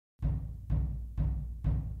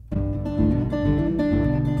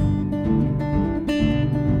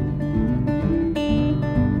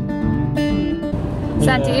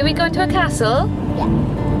Sandy, are we going to a castle? Yeah.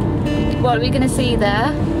 What are we going to see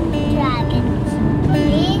there? Dragons.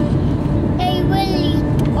 They will eat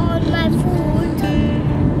all my food.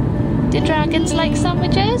 Do dragons like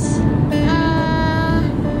sandwiches?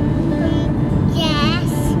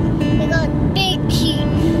 Yes. They got big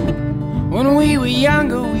teeth. When we were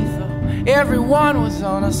younger, we thought everyone was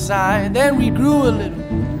on our side. Then we grew a little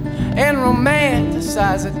and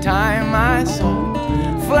romanticized the time I saw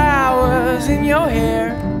flowers in your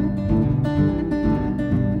hair.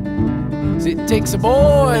 'Cause it takes a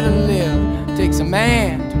boy to live, it takes a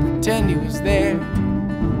man to pretend he was there.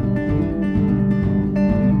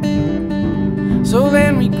 So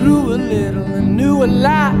then we grew a little and knew a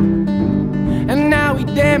lot, and now we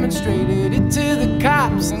demonstrated it to the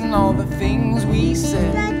cops and all the things we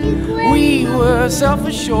said. We were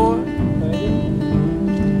self-assured,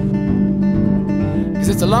 'cause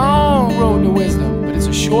it's a long road to wisdom, but it's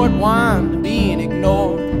a short one to being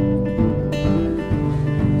ignored.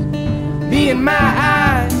 Be in my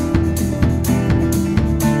eyes,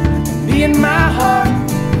 be in my heart,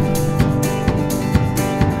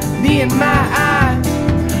 be in my eyes.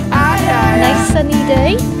 Nice sunny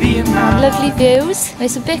day, Be in my lovely views.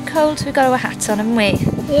 It's a bit cold, so we've got our hats on, haven't we?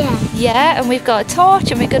 Yeah. Yeah, and we've got a torch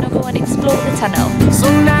and we're going to go and explore the tunnel. So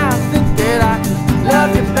now I think that I could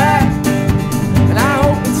love you back, and I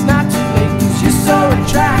hope it's not too late, 'cause you're so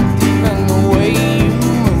attractive and the way you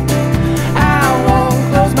move, I won't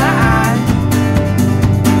close my eyes.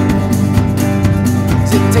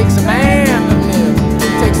 'Cause it takes a man to live,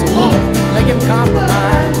 it takes a woman to make him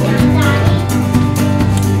compromise.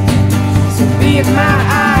 So be in my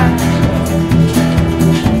eyes,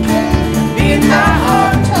 be in my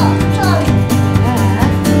heart,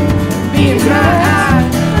 be in my eyes.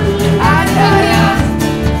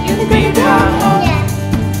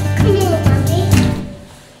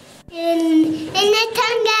 In the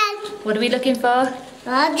tunnel. What are we looking for?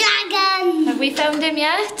 A dragon. Have we found him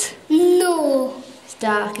yet? No. It's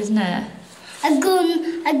dark, isn't it? I'm going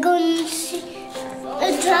to see the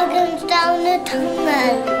dragons down the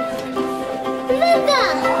tunnel.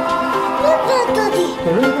 Look at Daddy.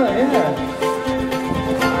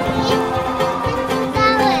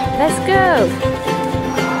 Let's go.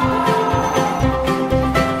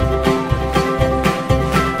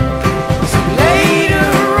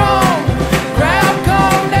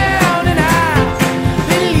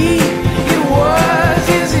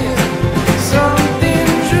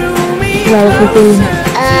 Where have we been?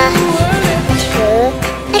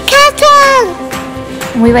 A castle.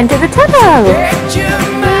 We went to the tunnel. We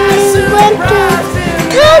went to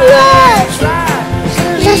tunnel.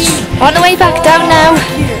 On the way back down now.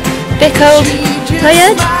 Bit cold.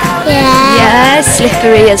 Tired? Yeah. Yeah,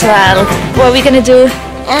 slippery as well. What are we going to do?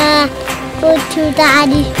 Go to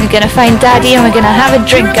Daddy. We're going to find Daddy and we're going to have a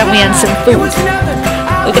drink, aren't we, and some food.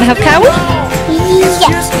 We're going to have cow?